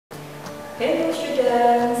Hello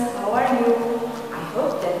students, how are you? I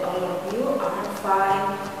hope that all of you are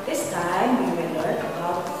fine. This time we will learn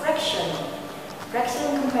about fraction.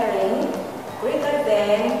 Fraction comparing greater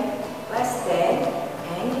than, less than,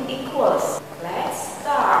 and equals. Let's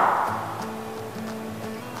start.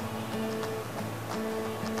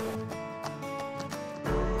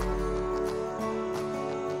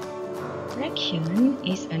 Fraction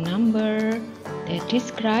is a number that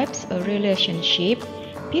describes a relationship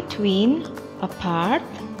between a part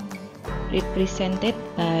represented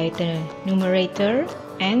by the numerator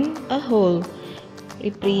and a whole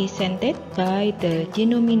represented by the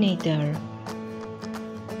denominator.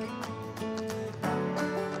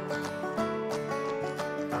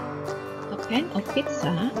 A pan of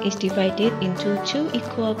pizza is divided into two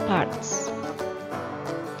equal parts.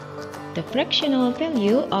 The fractional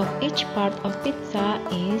value of each part of pizza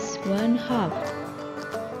is 1/2.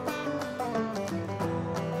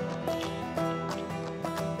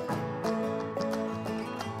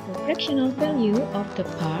 The fractional value of the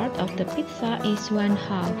part of the pizza is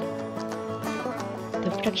 1/2.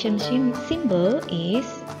 The fraction symbol is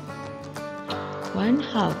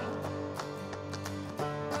 1/2.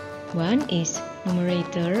 1 is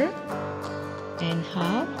numerator and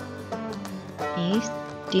half is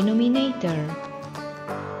denominator.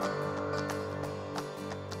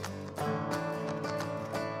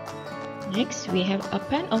 Next, we have a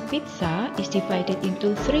pan of pizza is divided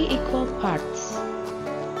into 3 equal parts.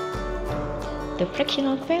 The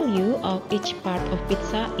fractional value of each part of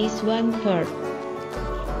pizza is 1/3.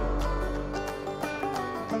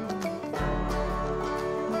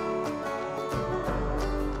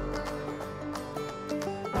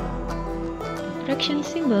 The fraction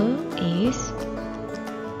symbol is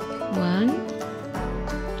 1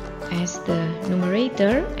 as the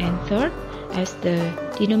numerator and third as the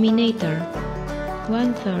denominator,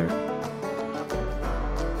 1/3.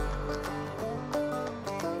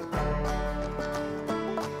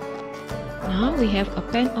 Now we have a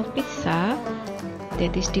pan of pizza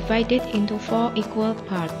that is divided into 4 equal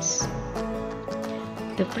parts.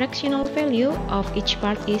 The fractional value of each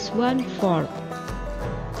part is 1/4.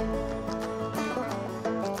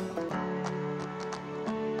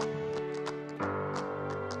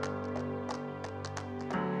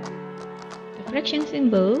 Fraction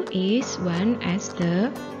symbol is 1 as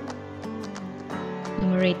the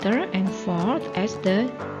numerator and 4 as the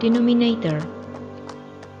denominator.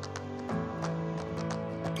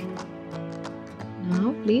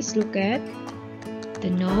 Now please look at the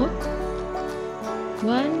note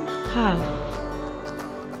 1/2,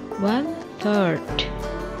 1/3,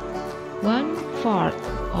 1/4,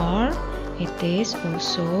 or it is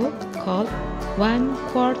also called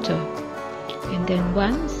 1/4, and then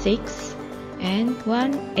 1/6 and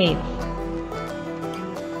 1/8.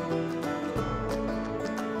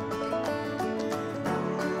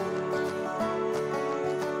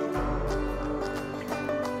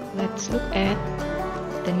 Let's look at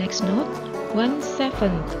the next note,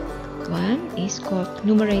 1/7. 1 is called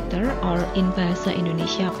numerator or in bahasa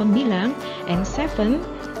Indonesia pembilang, and 7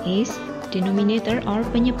 is denominator or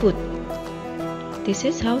penyebut. This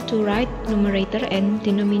is how to write numerator and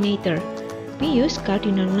denominator. We use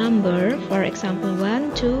cardinal number, for example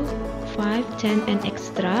 1, 2, 5, 10, and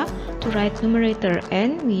extra to write numerator,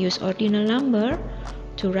 and we use ordinal number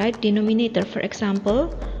to write denominator, for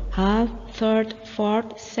example half, third,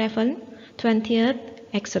 fourth, 7, 20th,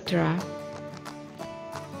 etc.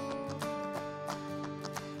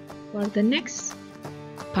 For the next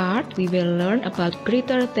part, we will learn about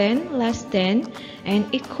greater than, less than, and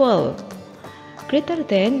equal. Greater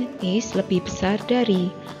than is lebih besar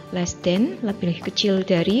dari, less than lebih kecil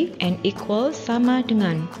dari, and equal sama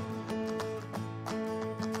dengan.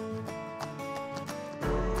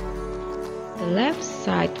 The left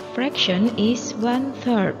side fraction is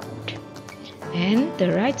 1/3 and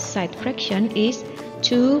the right side fraction is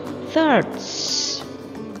 2/3.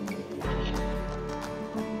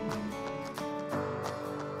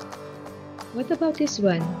 What about this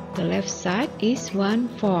one? The left side is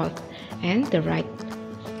 1/4 and the right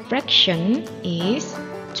fraction is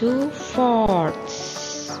 2/4.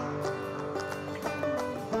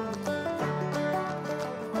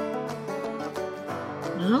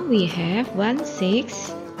 Now we have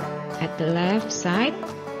 1/6 at the left side,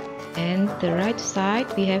 and the right side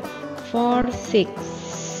we have 4/6.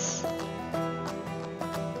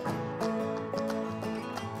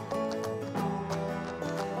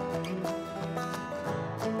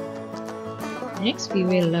 Next, we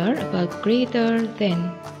will learn about greater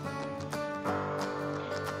than.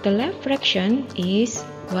 The left fraction is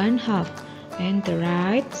 1/2 and the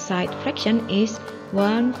right side fraction is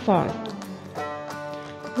 1/4.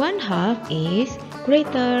 1/2 is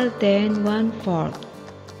greater than 1/4.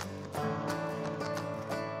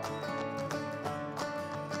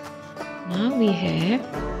 Now we have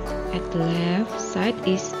at the left side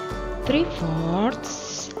is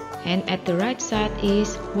 3/4 and at the right side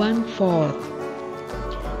is 1/4.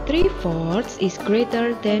 3/4 is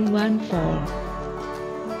greater than 1/4.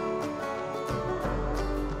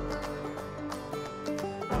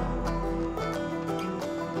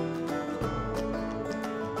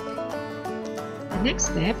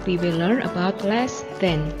 Next step, we will learn about less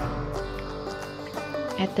than.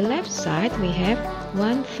 At the left side, we have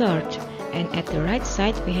 1/3, and at the right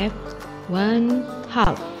side, we have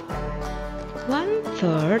 1/2.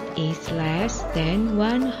 1/3 is less than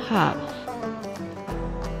 1/2.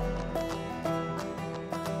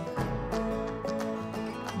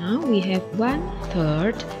 Now we have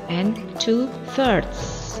 1/3 and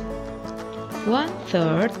 2/3.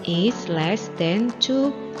 1/3 is less than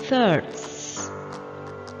 2/3.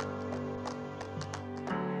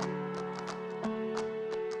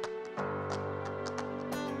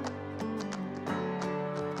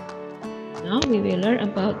 Now we will learn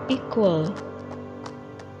about equal.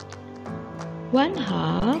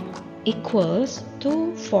 1/2 equals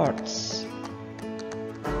 2/4.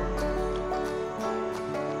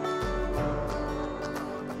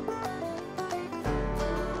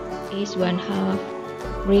 Is 1/2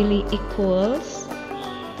 really equals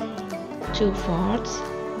 2/4?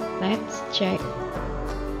 Let's check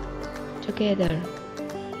together.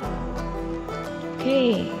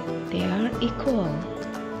 Okay, they are equal.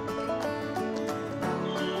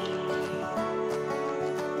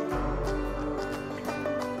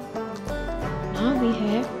 Now we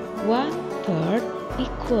have 1/3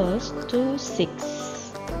 equals to 6.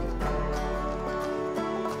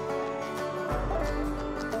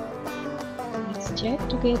 Let's check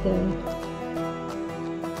together.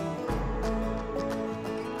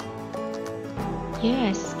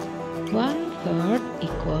 Yes, 1/3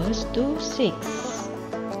 equals to 6.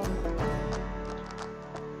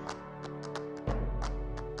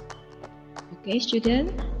 Okay, student,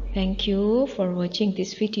 thank you for watching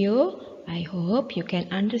this video. I hope you can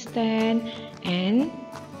understand and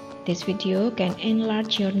this video can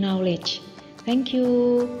enlarge your knowledge. Thank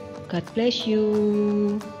you. God bless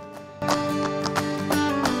you.